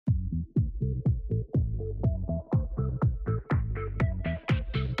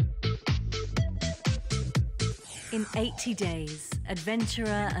In 80 Days,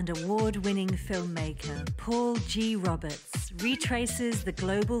 adventurer and award-winning filmmaker Paul G. Roberts retraces the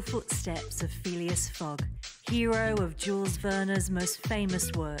global footsteps of Phileas Fogg, hero of Jules Verne's most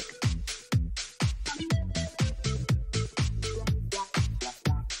famous work.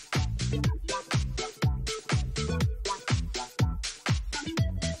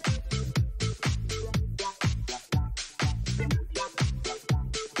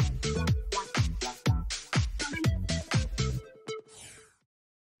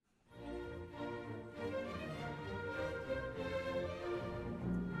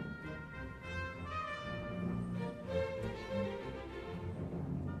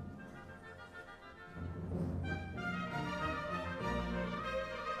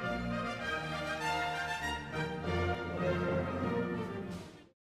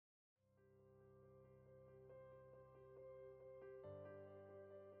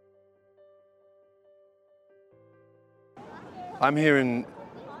 I'm here in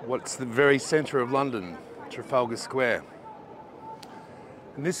what's the very centre of London, Trafalgar Square.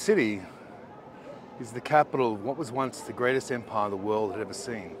 And this city is the capital of what was once the greatest empire the world had ever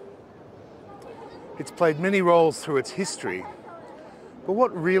seen. It's played many roles through its history, but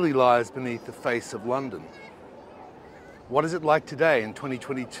what really lies beneath the face of London? What is it like today in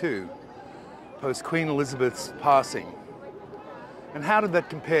 2022, post Queen Elizabeth's passing? And how did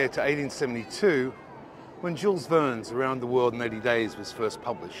that compare to 1872, when Jules Verne's Around the World in 80 Days was first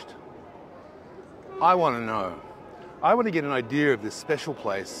published? I want to know. I want to get an idea of this special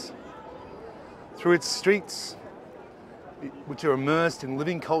place through its streets, which are immersed in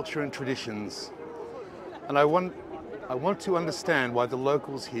living culture and traditions. And I want to understand why the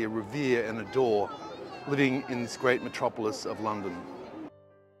locals here revere and adore living in this great metropolis of London.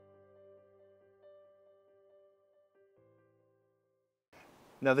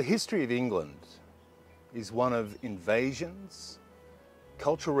 Now, the history of England is one of invasions,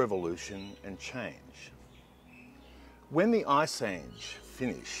 cultural revolution, and change. When the Ice Age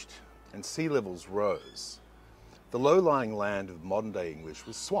finished and sea levels rose, the low-lying land of modern-day English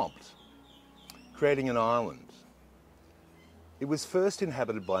was swamped, creating an island. It was first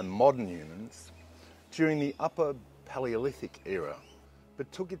inhabited by modern humans during the Upper Paleolithic era,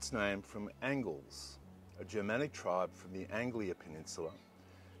 but took its name from Angles, a Germanic tribe from the Anglia Peninsula,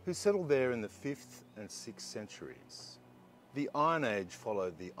 who settled there in the 5th and 6th centuries. The Iron Age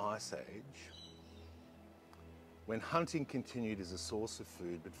followed the Ice Age, when hunting continued as a source of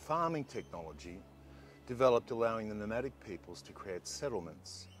food, but farming technology developed, allowing the nomadic peoples to create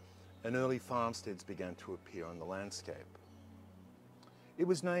settlements, and early farmsteads began to appear on the landscape. It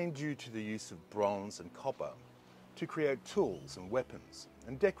was named due to the use of bronze and copper to create tools and weapons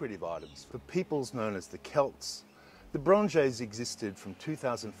and decorative items for peoples known as the Celts. The Bronze Age existed from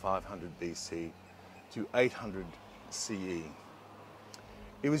 2500 BC to 800 CE.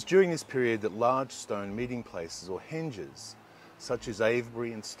 It was during this period that large stone meeting places or henges, such as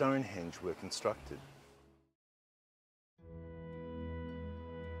Avebury and Stonehenge, were constructed.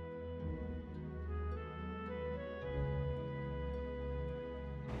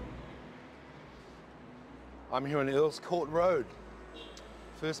 I'm here on Earl's Court Road,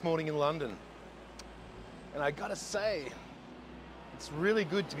 first morning in London. And I gotta say, it's really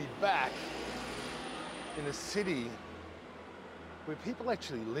good to be back in a city where people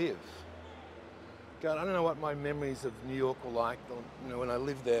actually live. God, I don't know what my memories of New York were like, when I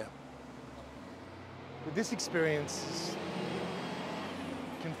lived there. But this experience has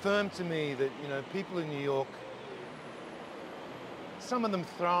confirmed to me that, people in New York, some of them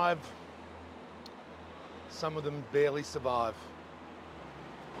thrive, some of them barely survive.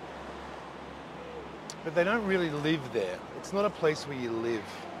 But they don't really live there. It's not a place where you live.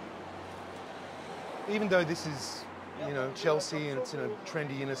 Even though this is, Chelsea, and it's in a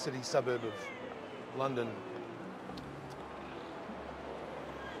trendy inner city suburb of London,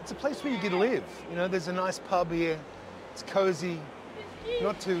 it's a place where you get to live. There's a nice pub here. It's cozy,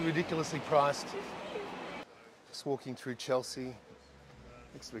 not too ridiculously priced. Just walking through Chelsea,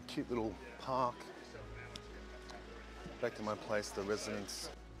 next to a cute little park. Back to my place, the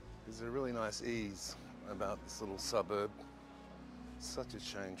residence. There's a really nice ease about this little suburb. Such a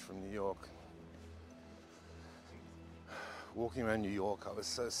change from New York. Walking around New York, I was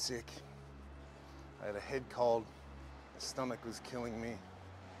so sick. I had a head cold, my stomach was killing me,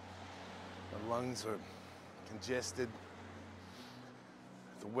 my lungs were congested,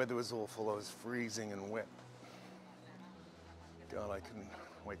 the weather was awful, I was freezing and wet. God, I couldn't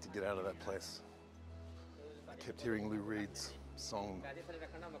wait to get out of that place. I kept hearing Lou Reed's song,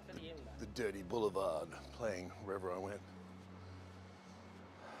 The Dirty Boulevard, playing wherever I went.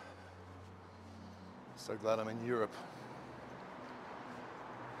 So glad I'm in Europe.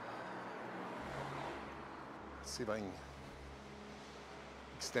 Let's see if I can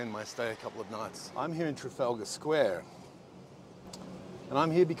extend my stay a couple of nights. I'm here in Trafalgar Square, and I'm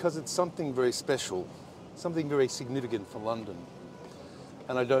here because it's something very special, something very significant for London.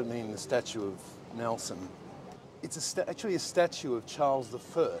 And I don't mean the statue of Nelson. It's actually a statue of Charles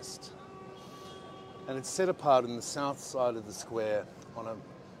I, and it's set apart in the south side of the square on a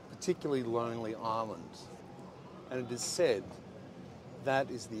particularly lonely island. And it is said that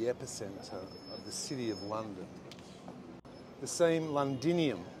is the epicenter of the city of London. The same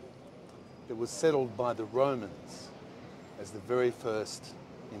Londinium that was settled by the Romans as the very first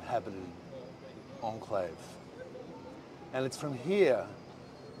inhabited enclave. And it's from here,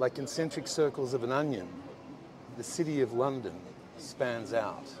 like concentric circles of an onion, the city of London spans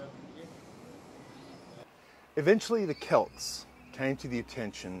out. Eventually the Celts came to the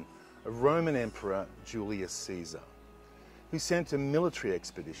attention of Roman Emperor Julius Caesar, who sent a military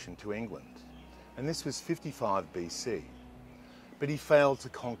expedition to England, and this was 55 BC, but he failed to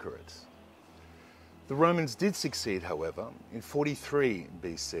conquer it. The Romans did succeed, however, in 43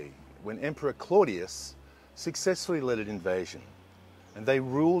 BC, when Emperor Claudius successfully led an invasion, and they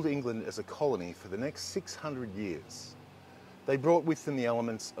ruled England as a colony for the next 600 years. They brought with them the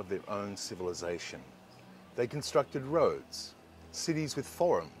elements of their own civilization. They constructed roads, cities with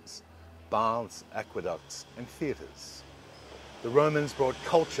forums, baths, aqueducts, and theatres. The Romans brought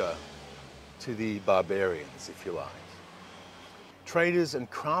culture to the barbarians, if you like. Traders and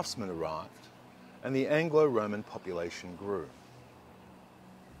craftsmen arrived, and the Anglo-Roman population grew.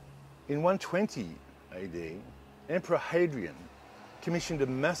 In 120 AD, Emperor Hadrian commissioned a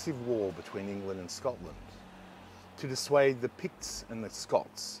massive war between England and Scotland to dissuade the Picts and the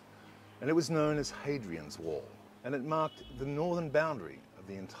Scots, and it was known as Hadrian's Wall, and it marked the northern boundary of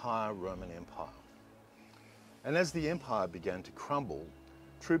the entire Roman Empire. And as the empire began to crumble,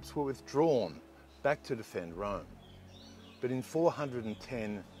 troops were withdrawn back to defend Rome. But in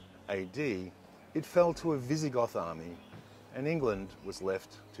 410 AD, it fell to a Visigoth army, and England was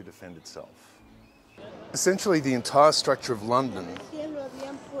left to defend itself. Essentially, the entire structure of London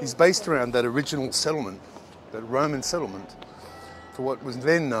is based around that original settlement, that Roman settlement, for what was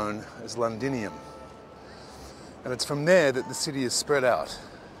then known as Londinium. And it's from there that the city is spread out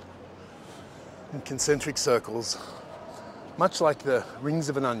in concentric circles, much like the rings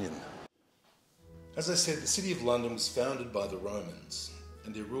of an onion. As I said, the city of London was founded by the Romans,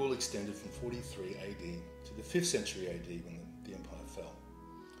 and their rule extended from 43 AD to the 5th century AD when the empire fell.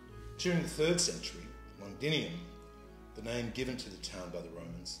 During the 3rd century, Londinium, the name given to the town by the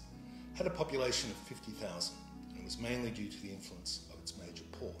Romans, had a population of 50,000, and it was mainly due to the influence of its major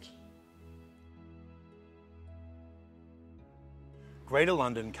port. Greater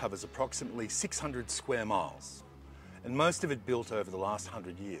London covers approximately 600 square miles, and most of it built over the last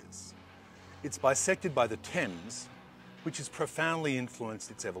 100 years. It's bisected by the Thames, which has profoundly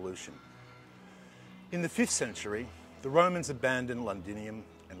influenced its evolution. In the 5th century, the Romans abandoned Londinium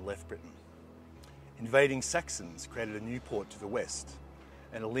and left Britain. Invading Saxons created a new port to the west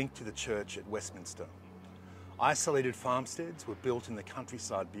and a link to the church at Westminster. Isolated farmsteads were built in the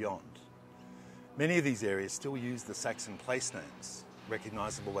countryside beyond. Many of these areas still use the Saxon place names,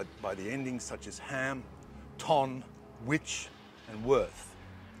 recognisable by the endings such as Ham, Ton, Witch and Worth.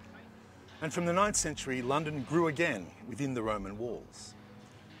 And from the 9th century, London grew again within the Roman walls.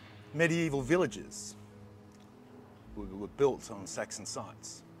 Medieval villages were built on Saxon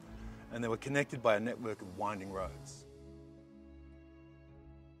sites, and they were connected by a network of winding roads.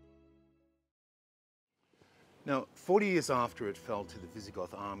 Now, 40 years after it fell to the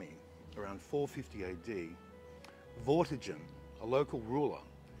Visigoth army, around 450 AD, Vortigern, a local ruler,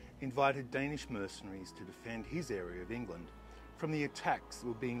 invited Danish mercenaries to defend his area of England from the attacks that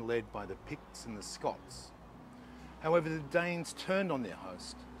were being led by the Picts and the Scots. However, the Danes turned on their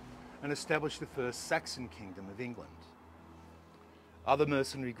host and established the first Saxon kingdom of England. Other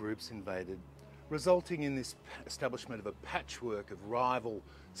mercenary groups invaded, resulting in this establishment of a patchwork of rival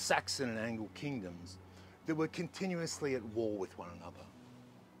Saxon and Anglo kingdoms that were continuously at war with one another.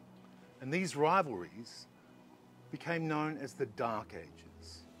 And these rivalries became known as the Dark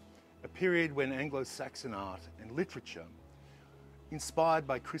Ages, a period when Anglo-Saxon art and literature, inspired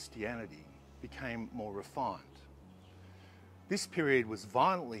by Christianity, became more refined. This period was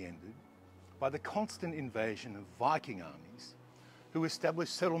violently ended by the constant invasion of Viking armies who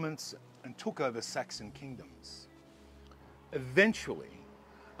established settlements and took over Saxon kingdoms. Eventually,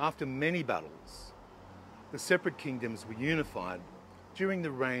 after many battles, the separate kingdoms were unified during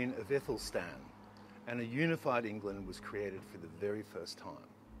the reign of Aethelstan, and a unified England was created for the very first time.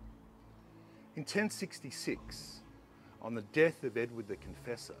 In 1066, on the death of Edward the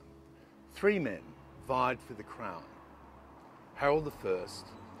Confessor, 3 men vied for the crown. Harold I,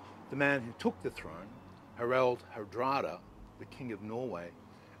 the man who took the throne, Harald Hardrada, the King of Norway,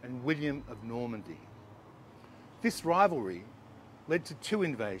 and William of Normandy. This rivalry led to 2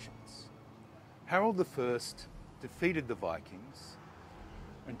 invasions. Harold I defeated the Vikings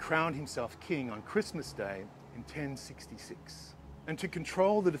and crowned himself king on Christmas Day in 1066. And to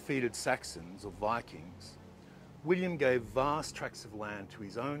control the defeated Saxons or Vikings, William gave vast tracts of land to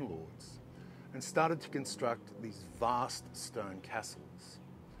his own lords and started to construct these vast stone castles.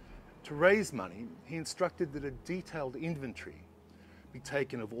 To raise money, he instructed that a detailed inventory be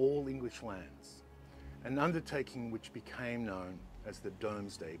taken of all English lands, an undertaking which became known as the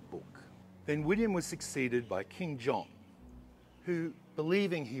Domesday Book. Then William was succeeded by King John, who,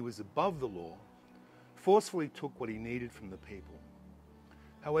 believing he was above the law, forcefully took what he needed from the people.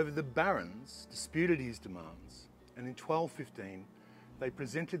 However, the barons disputed his demands, and in 1215 they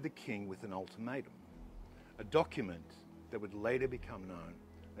presented the king with an ultimatum, a document that would later become known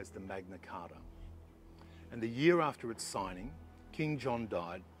as the Magna Carta. And the year after its signing, King John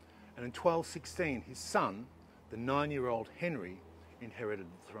died, and in 1216 his son, the 9-year-old Henry, inherited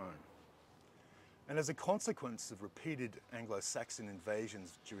the throne. And as a consequence of repeated Anglo-Saxon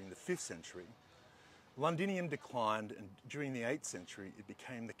invasions during the 5th century, Londinium declined, and during the 8th century it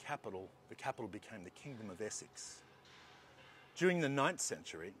became the capital became the Kingdom of Essex. During the 9th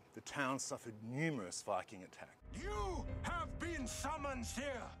century, the town suffered numerous Viking attacks. You have been summoned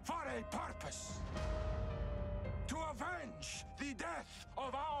here for a purpose. To avenge the death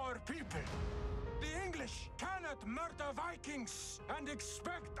of our people. The English cannot murder Vikings and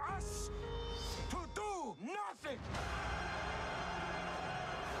expect us to do nothing.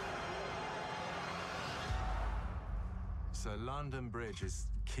 So London Bridge is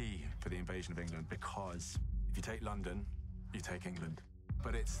key for the invasion of England, because if you take London, you take England.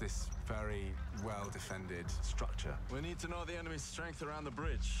 But it's this very well-defended structure. We need to know the enemy's strength around the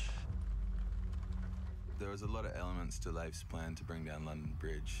bridge. There was a lot of elements to Leif's plan to bring down London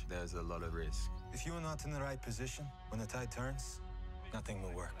Bridge. There's a lot of risk. If you are not in the right position, when the tide turns, nothing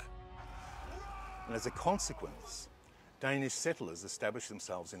will work. And as a consequence, Danish settlers established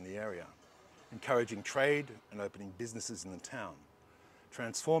themselves in the area, encouraging trade and opening businesses in the town,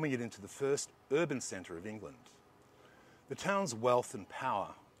 transforming it into the first urban centre of England. The town's wealth and power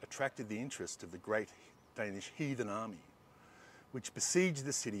attracted the interest of the great Danish heathen army, which besieged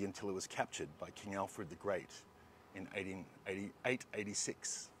the city until it was captured by King Alfred the Great in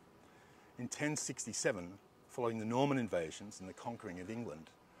 886. In 1067, following the Norman invasions and the conquering of England,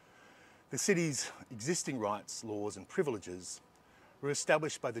 the city's existing rights, laws and privileges were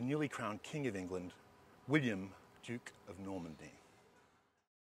established by the newly crowned King of England, William, Duke of Normandy.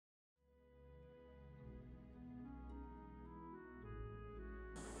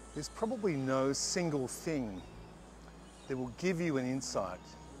 There's probably no single thing that will give you an insight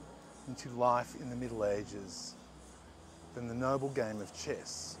into life in the Middle Ages than the noble game of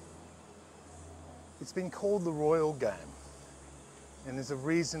chess. It's been called the royal game, and there's a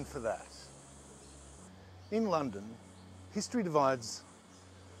reason for that. In London, history divides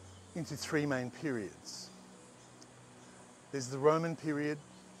into 3 main periods. There's the Roman period,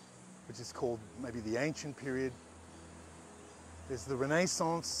 which is called maybe the ancient period. There's the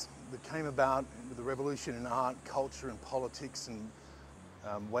Renaissance that came about with the revolution in art, culture and politics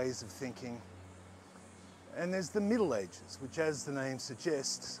and ways of thinking. And there's the Middle Ages, which, as the name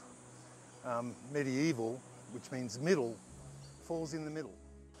suggests, medieval, which means middle, falls in the middle.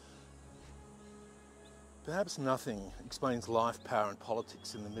 Perhaps nothing explains life, power and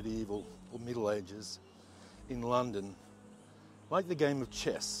politics in the medieval or Middle Ages in London like the game of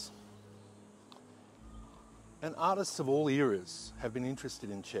chess. And artists of all eras have been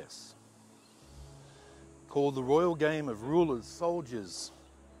interested in chess. Called the royal game of rulers, soldiers,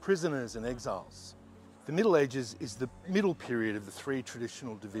 prisoners and exiles. The Middle Ages is the middle period of the 3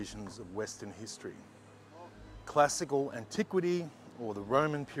 traditional divisions of Western history. Classical antiquity, or the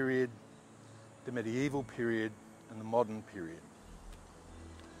Roman period, the medieval period and the modern period.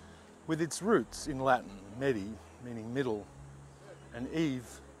 With its roots in Latin, medi, meaning middle, and eve,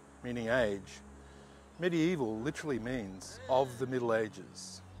 meaning age, medieval literally means of the Middle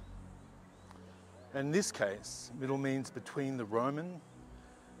Ages. In this case, middle means between the Roman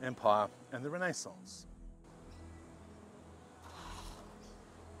Empire and the Renaissance.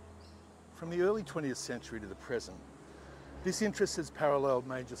 From the early 20th century to the present, this interest has paralleled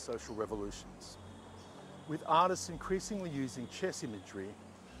major social revolutions, with artists increasingly using chess imagery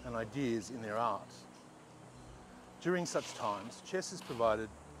and ideas in their art. During such times, chess has provided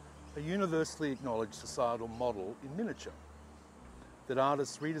a universally acknowledged societal model in miniature that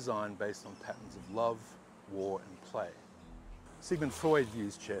artists redesign based on patterns of love, war and play. Sigmund Freud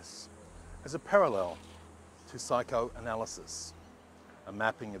views chess as a parallel to psychoanalysis, a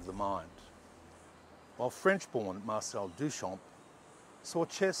mapping of the mind, while French-born Marcel Duchamp saw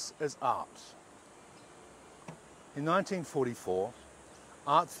chess as art. In 1944,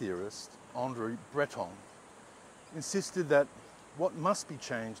 art theorist André Breton insisted that what must be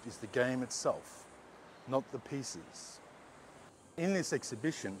changed is the game itself, not the pieces. In this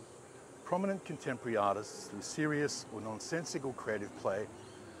exhibition, prominent contemporary artists, through serious or nonsensical creative play,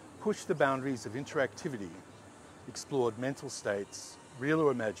 pushed the boundaries of interactivity, explored mental states, real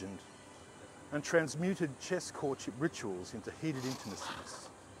or imagined, and transmuted chess courtship rituals into heated intimacies,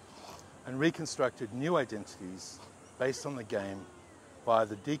 and reconstructed new identities based on the game via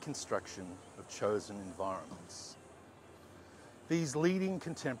the deconstruction of chosen environments. These leading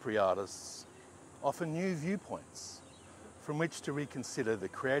contemporary artists offer new viewpoints from which to reconsider the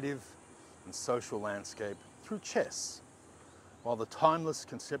creative and social landscape through chess, while the timeless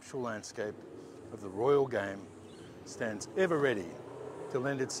conceptual landscape of the royal game stands ever ready to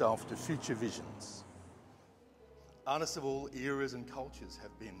lend itself to future visions. Artists of all eras and cultures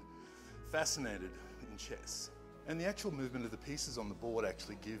have been fascinated in chess, and the actual movement of the pieces on the board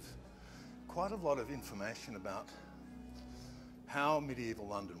actually give quite a lot of information about how medieval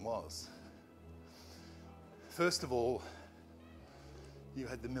London was. First of all, you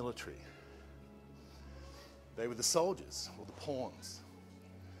had the military. They were the soldiers, or the pawns.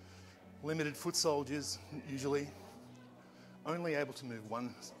 Limited foot soldiers, usually, only able to move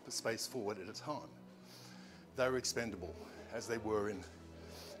one space forward at a time. They were expendable, as they were in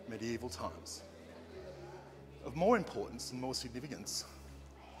medieval times. Of more importance and more significance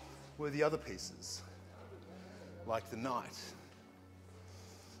were the other pieces, like the knight,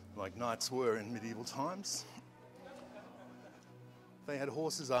 like knights were in medieval times. They had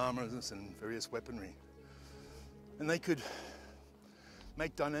horses, armours and various weaponry, and they could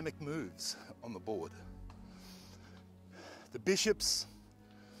make dynamic moves on the board. The bishops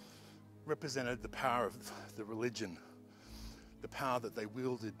represented the power of the religion, the power that they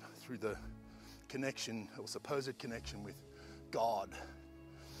wielded through the connection or supposed connection with God,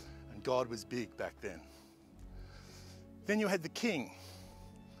 and God was big back then. Then you had the king.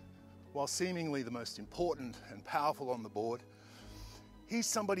 While seemingly the most important and powerful on the board, he's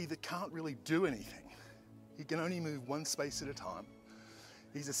somebody that can't really do anything. He can only move one space at a time.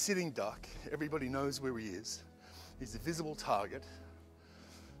 He's a sitting duck. Everybody knows where he is. He's a visible target.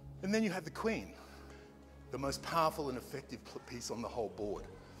 And then you have the queen, the most powerful and effective piece on the whole board.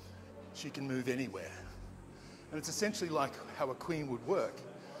 She can move anywhere. And it's essentially like how a queen would work.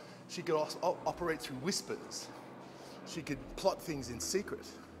 She could operate through whispers. She could plot things in secret,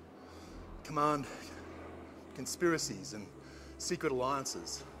 command conspiracies and secret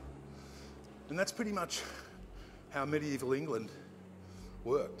alliances. And that's pretty much how medieval England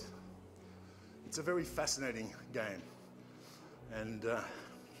worked. It's a very fascinating game and a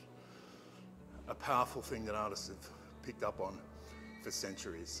powerful thing that artists have picked up on for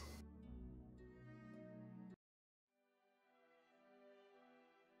centuries.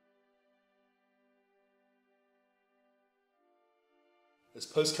 As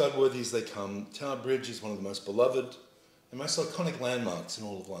postcard worthy as they come, Tower Bridge is one of the most beloved and most iconic landmarks in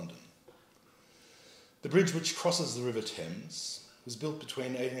all of London. The bridge, which crosses the River Thames, was built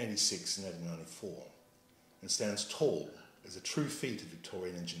between 1886 and 1894 and stands tall as a true feat of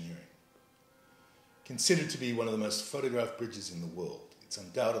Victorian engineering. Considered to be one of the most photographed bridges in the world, it's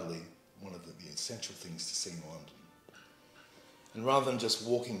undoubtedly one of the essential things to see in London. And rather than just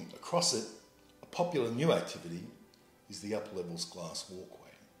walking across it, a popular new activity is the upper levels glass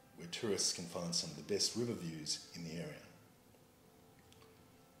walkway, where tourists can find some of the best river views in the area.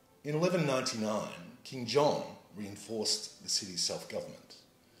 In 1199, King John reinforced the city's self-government,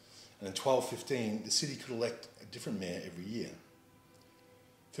 and in 1215, the city could elect a different mayor every year.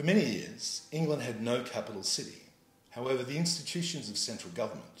 For many years, England had no capital city. However, the institutions of central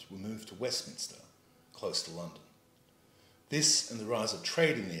government were moved to Westminster, close to London. This and the rise of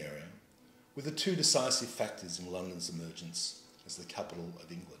trade in the area were the two decisive factors in London's emergence as the capital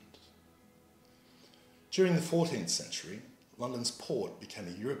of England. During the 14th century, London's port became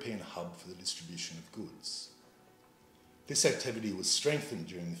a European hub for the distribution of goods. This activity was strengthened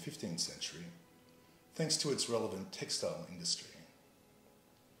during the 15th century thanks to its relevant textile industry.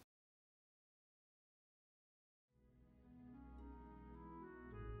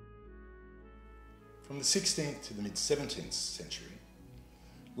 From the 16th to the mid-17th century,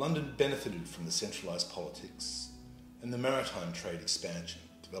 London benefited from the centralised politics and the maritime trade expansion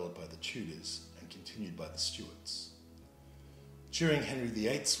to developed by the Tudors and continued by the Stuarts. During Henry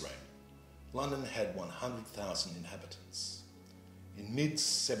VIII's reign, London had 100,000 inhabitants. In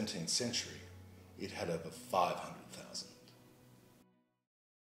mid-17th century, it had over 500,000.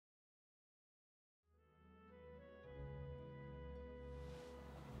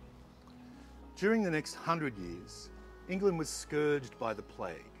 During the next 100 years, England was scourged by the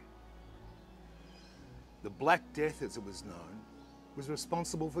plague. The Black Death, as it was known, was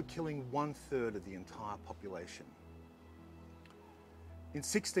responsible for killing 1/3 of the entire population. In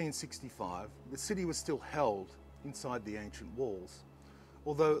 1665, the city was still held inside the ancient walls,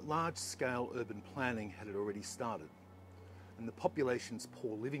 although large-scale urban planning had already started, and the population's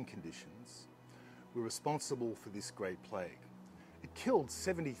poor living conditions were responsible for this great plague. It killed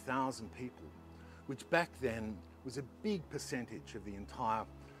 70,000 people, which back then was a big percentage of the entire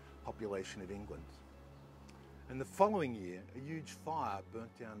population of England. And the following year, a huge fire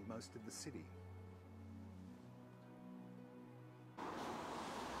burnt down most of the city.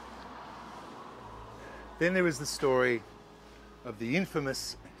 Then there is the story of the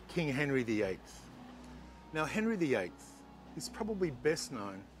infamous King Henry VIII. Now, Henry VIII is probably best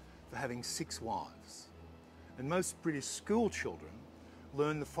known for having 6 wives, and most British school children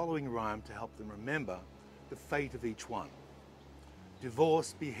learn the following rhyme to help them remember the fate of each one.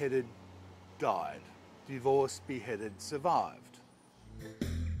 Divorced, beheaded, died. Divorced, beheaded, survived.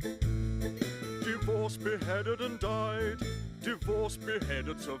 Divorced, beheaded and died. Divorced,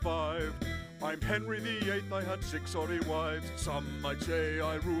 beheaded, survived. I'm Henry VIII, I had 6 sorry wives. Some might say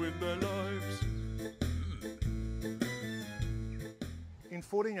I ruined their lives. In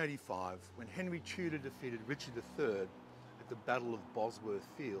 1485, when Henry Tudor defeated Richard III at the Battle of Bosworth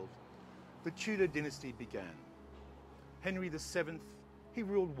Field, the Tudor dynasty began. Henry VII, he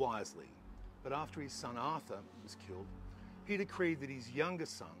ruled wisely, but after his son Arthur was killed, he decreed that his younger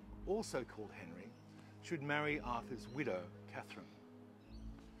son, also called Henry, should marry Arthur's widow, Catherine.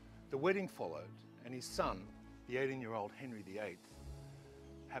 The wedding followed, and his son, the 18-year-old Henry VIII,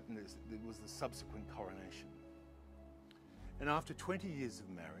 it was the subsequent coronation. And after 20 years of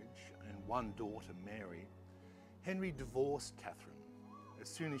marriage and 1 daughter, Mary, Henry divorced Catherine as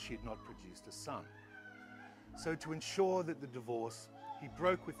soon as she had not produced a son. So to ensure that the divorce, he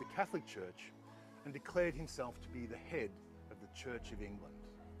broke with the Catholic Church and declared himself to be the head of the Church of England.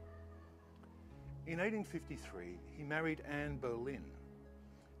 In 1853, he married Anne Boleyn,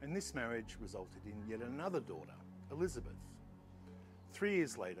 and this marriage resulted in yet another daughter, Elizabeth. 3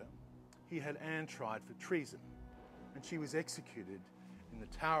 years later, he had Anne tried for treason, and she was executed in the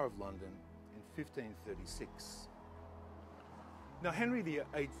Tower of London in 1536. Now, Henry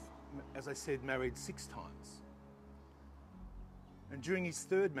VIII, as I said, married 6 times. And during his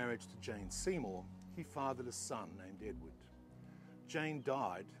 3rd marriage to Jane Seymour, he fathered a son named Edward. Jane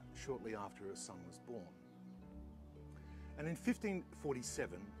died shortly after her son was born. And in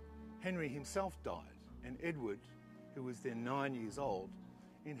 1547, Henry himself died, and Edward, who was then 9 years old,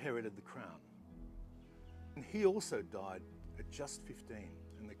 inherited the crown. And he also died at just 15,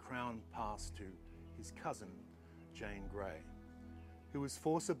 and the crown passed to his cousin, Jane Grey, who was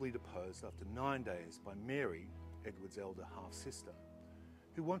forcibly deposed after 9 days by Mary, Edward's elder half-sister,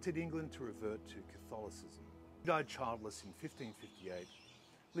 who wanted England to revert to Catholicism. He died childless in 1558,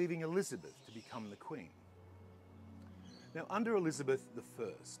 leaving Elizabeth to become the queen. Now, under Elizabeth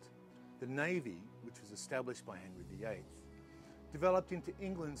I, the Navy, which was established by Henry VIII, developed into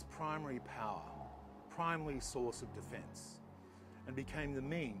England's primary power, primary source of defence, and became the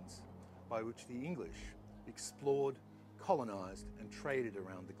means by which the English explored, colonised and traded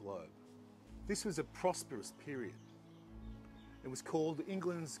around the globe. This was a prosperous period. It was called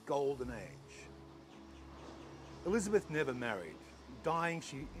England's Golden Age. Elizabeth never married. Dying,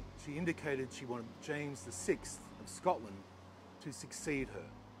 she indicated she wanted James VI of Scotland to succeed her.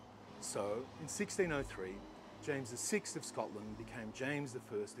 So, in 1603, James VI of Scotland became James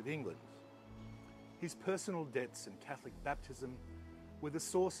I of England. His personal debts and Catholic baptism were the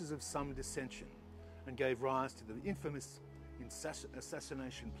sources of some dissension and gave rise to the infamous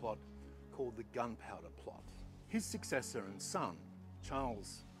assassination plot called the Gunpowder Plot. His successor and son,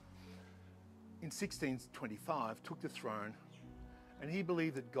 Charles, in 1625 took the throne, and he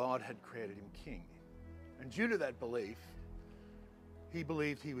believed that God had created him king. And due to that belief, he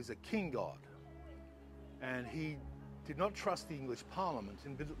believed he was a king god, and he did not trust the English Parliament,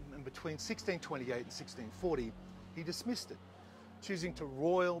 and between 1628 and 1640 he dismissed it, choosing to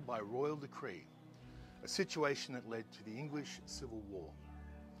royal by royal decree, a situation that led to the English Civil War.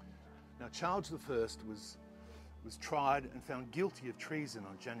 Now, Charles I was tried and found guilty of treason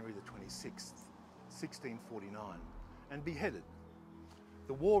on January the 26th, 1649, and beheaded.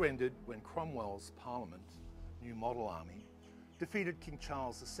 The war ended when Cromwell's Parliament, New Model Army, defeated King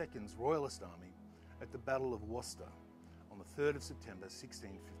Charles II's Royalist Army at the Battle of Worcester on the 3rd of September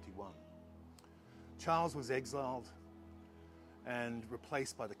 1651. Charles was exiled and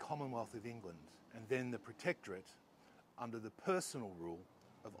replaced by the Commonwealth of England and then the Protectorate under the personal rule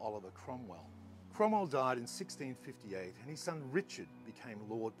of Oliver Cromwell. Cromwell died in 1658 and his son Richard became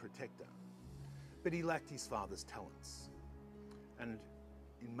Lord Protector, but he lacked his father's talents. And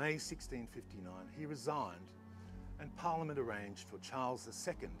in May 1659 he resigned and Parliament arranged for Charles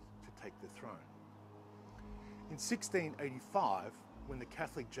II to take the throne. In 1685, when the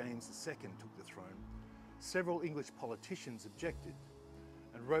Catholic James II took the throne, several English politicians objected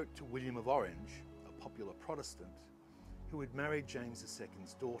and wrote to William of Orange, a popular Protestant, who had married James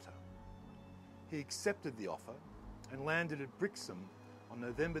II's daughter. He accepted the offer and landed at Brixham on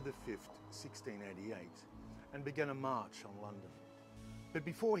November the 5th, 1688, and began a march on London. But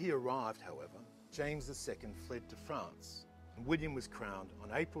before he arrived, however, James II fled to France, and William was crowned on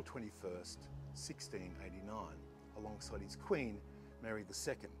April 21st, 1689, alongside his queen, Mary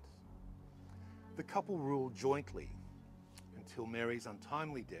II. The couple ruled jointly until Mary's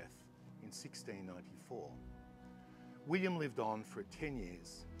untimely death in 1694. William lived on for 10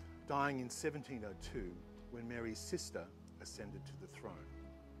 years, dying in 1702 when Mary's sister ascended to the throne.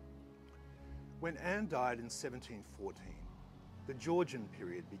 When Anne died in 1714, the Georgian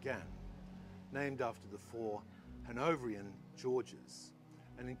period began, named after the 4 Hanoverian Georges,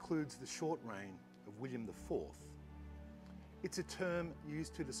 and includes the short reign of William IV. It's a term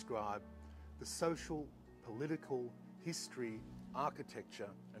used to describe the social, political, history, architecture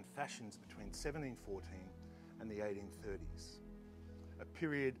and fashions between 1714 and the 1830s, a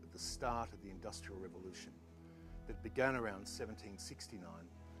period at the start of the Industrial Revolution that began around 1769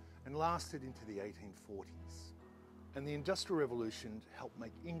 and lasted into the 1840s. And the Industrial Revolution helped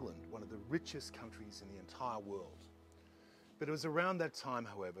make England one of the richest countries in the entire world. But it was around that time,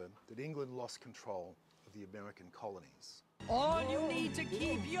 however, that England lost control of the American colonies. All you need to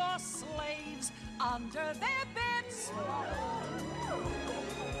keep your slaves under their beds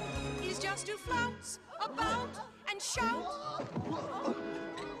is just to flounce about and shout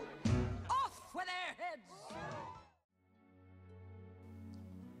off with their heads.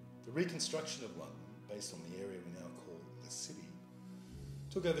 The reconstruction of London, based on the area we now call the city,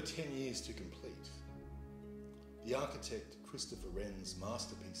 took over 10 years to complete. The architect Christopher Wren's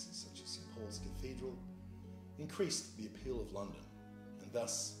masterpieces such as St Paul's Cathedral increased the appeal of London, and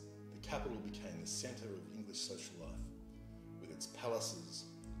thus the capital became the centre of English social life, with its palaces,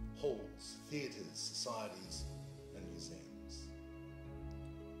 halls, theatres, societies and museums.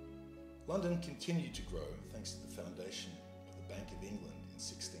 London continued to grow thanks to the foundation of the Bank of England in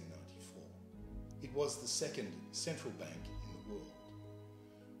 1694. It was the second central bank in the world,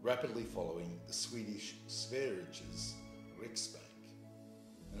 rapidly following the Swedish Sveriges Riksbank,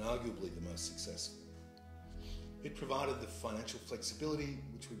 and arguably the most successful. It provided the financial flexibility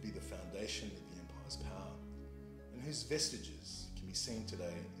which would be the foundation of the empire's power, and whose vestiges can be seen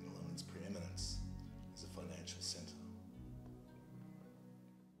today in London's preeminence as a financial centre.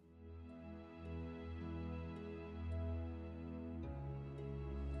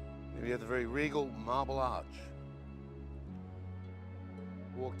 Here we have the very regal Marble Arch.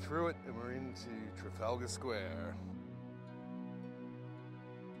 Walk through it and we're into Trafalgar Square.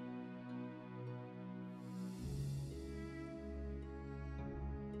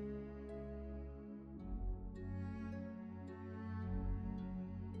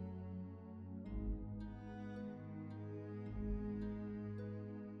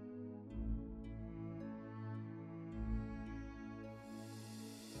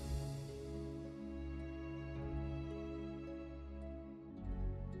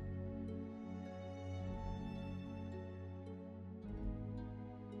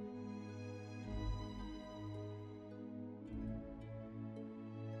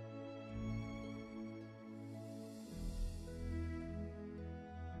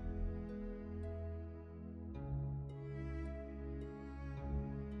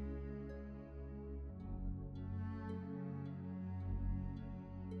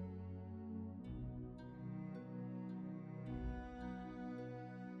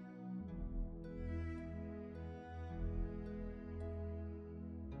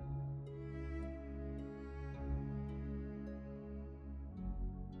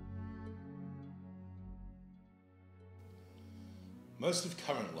 Most of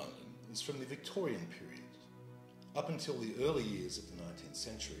current London is from the Victorian period. Up until the early years of the 19th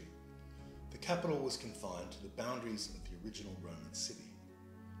century, the capital was confined to the boundaries of the original Roman city,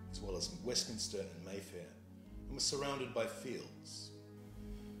 as well as Westminster and Mayfair, and was surrounded by fields.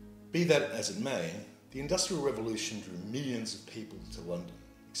 Be that as it may, the Industrial Revolution drew millions of people to London,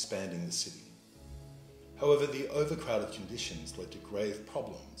 expanding the city. However, the overcrowded conditions led to grave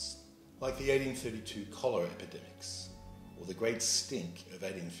problems, like the 1832 cholera epidemics, or the Great Stink of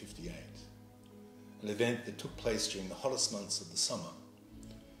 1858, an event that took place during the hottest months of the summer,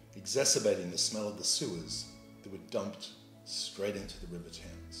 exacerbating the smell of the sewers that were dumped straight into the River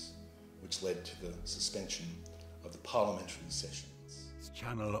Thames, which led to the suspension of the parliamentary sessions. This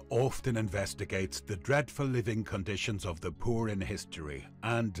channel often investigates the dreadful living conditions of the poor in history,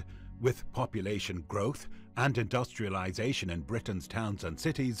 and with population growth and industrialisation in Britain's towns and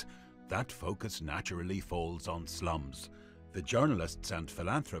cities, that focus naturally falls on slums. The journalists and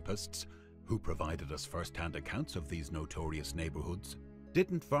philanthropists who provided us first-hand accounts of these notorious neighbourhoods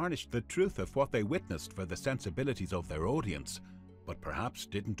didn't varnish the truth of what they witnessed for the sensibilities of their audience, but perhaps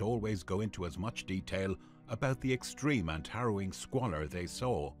didn't always go into as much detail about the extreme and harrowing squalor they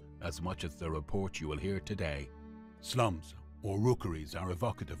saw as much as the report you will hear today. Slums or rookeries are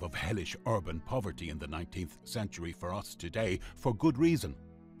evocative of hellish urban poverty in the 19th century for us today, for good reason.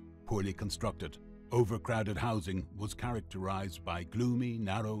 Poorly constructed, overcrowded housing was characterised by gloomy,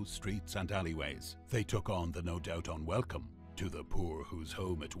 narrow streets and alleyways. They took on the no doubt unwelcome, to the poor whose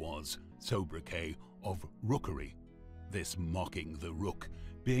home it was, sobriquet of rookery. This mocking the rook,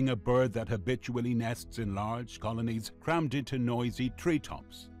 being a bird that habitually nests in large colonies crammed into noisy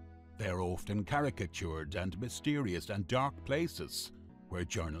treetops. They are often caricatured and mysterious and dark places where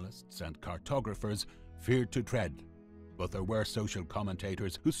journalists and cartographers feared to tread. But there were social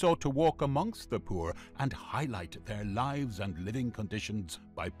commentators who sought to walk amongst the poor and highlight their lives and living conditions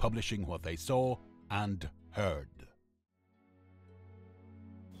by publishing what they saw and heard.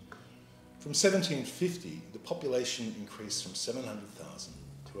 From 1750, the population increased from 700,000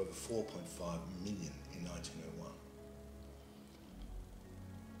 to over 4.5 million in 1901.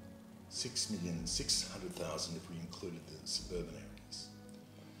 6,600,000 if we included the suburban areas.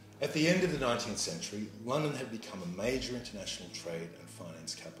 At the end of the 19th century, London had become a major international trade and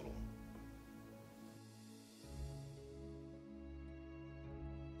finance capital.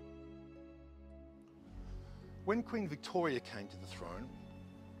 When Queen Victoria came to the throne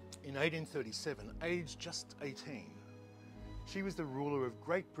in 1837, aged just 18, she was the ruler of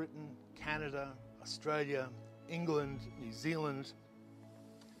Great Britain, Canada, Australia, England, New Zealand,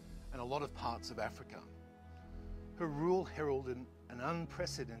 and a lot of parts of Africa. Her rule heralded an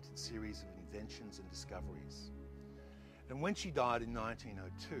unprecedented series of inventions and discoveries. And when she died in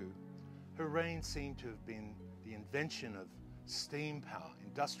 1902, her reign seemed to have been the invention of steam power,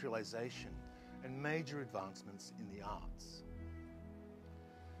 industrialization, and major advancements in the arts.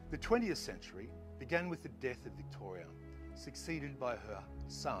 The 20th century began with the death of Victoria, succeeded by her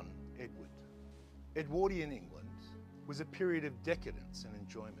son, Edward. Edwardian England was a period of decadence and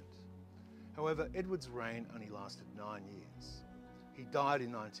enjoyment. However, Edward's reign only lasted 9 years. He died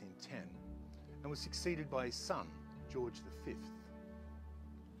in 1910 and was succeeded by his son, George V.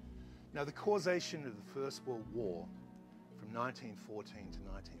 Now, the causation of the First World War from 1914 to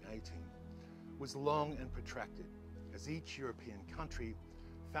 1918 was long and protracted, as each European country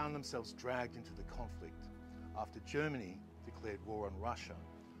found themselves dragged into the conflict after Germany declared war on Russia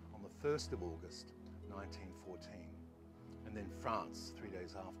on the 1st of August 1914, and then France 3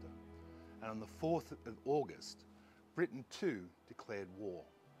 days after. And on the 4th of August, Britain too declared war.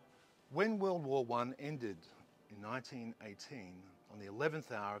 When World War I ended in 1918, on the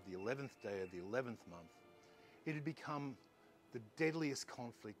 11th hour of the 11th day of the 11th month, it had become the deadliest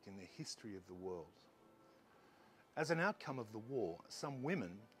conflict in the history of the world. As an outcome of the war, some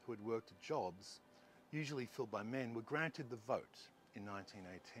women who had worked at jobs, usually filled by men, were granted the vote in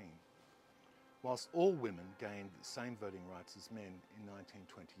 1918, whilst all women gained the same voting rights as men in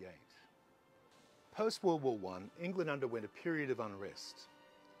 1928. Post-World War I, England underwent a period of unrest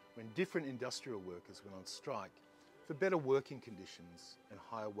when different industrial workers went on strike for better working conditions and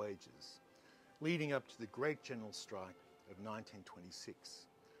higher wages, leading up to the Great General Strike of 1926,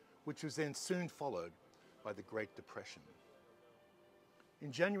 which was then soon followed by the Great Depression.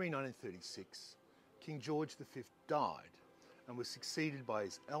 In January 1936, King George V died and was succeeded by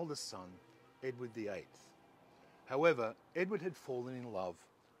his eldest son, Edward VIII. However, Edward had fallen in love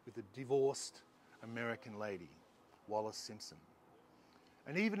with a divorced American lady, Wallis Simpson.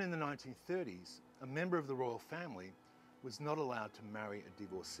 And even in the 1930s, a member of the royal family was not allowed to marry a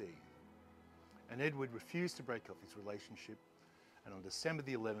divorcee. And Edward refused to break off his relationship, and on December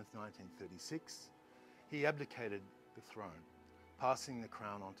the 11th, 1936, he abdicated the throne, passing the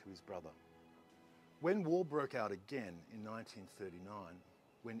crown on to his brother. When war broke out again in 1939,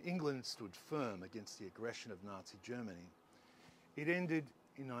 when England stood firm against the aggression of Nazi Germany, it ended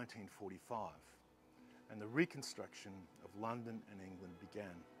in 1945, and the reconstruction of London and England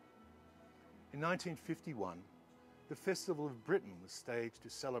began. In 1951, the Festival of Britain was staged to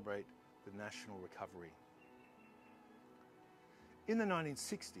celebrate the national recovery. In the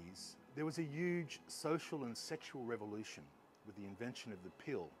 1960s, there was a huge social and sexual revolution with the invention of the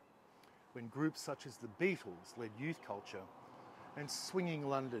pill, when groups such as the Beatles led youth culture and swinging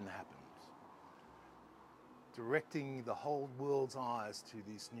London happened, directing the whole world's eyes to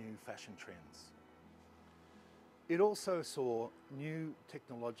these new fashion trends. It also saw new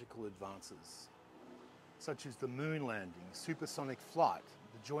technological advances, such as the moon landing, supersonic flight,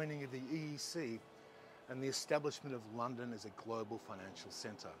 the joining of the EEC, and the establishment of London as a global financial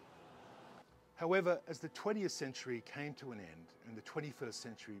centre. However, as the 20th century came to an end and the 21st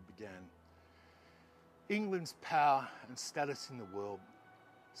century began, England's power and status in the world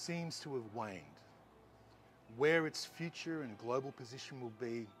seems to have waned. Where its future and global position will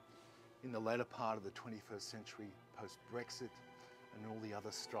be in the later part of the 21st century, post-Brexit and all the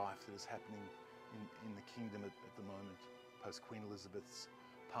other strife that is happening in the kingdom at the moment, post-Queen Elizabeth's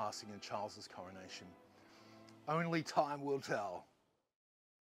passing and Charles's coronation, only time will tell.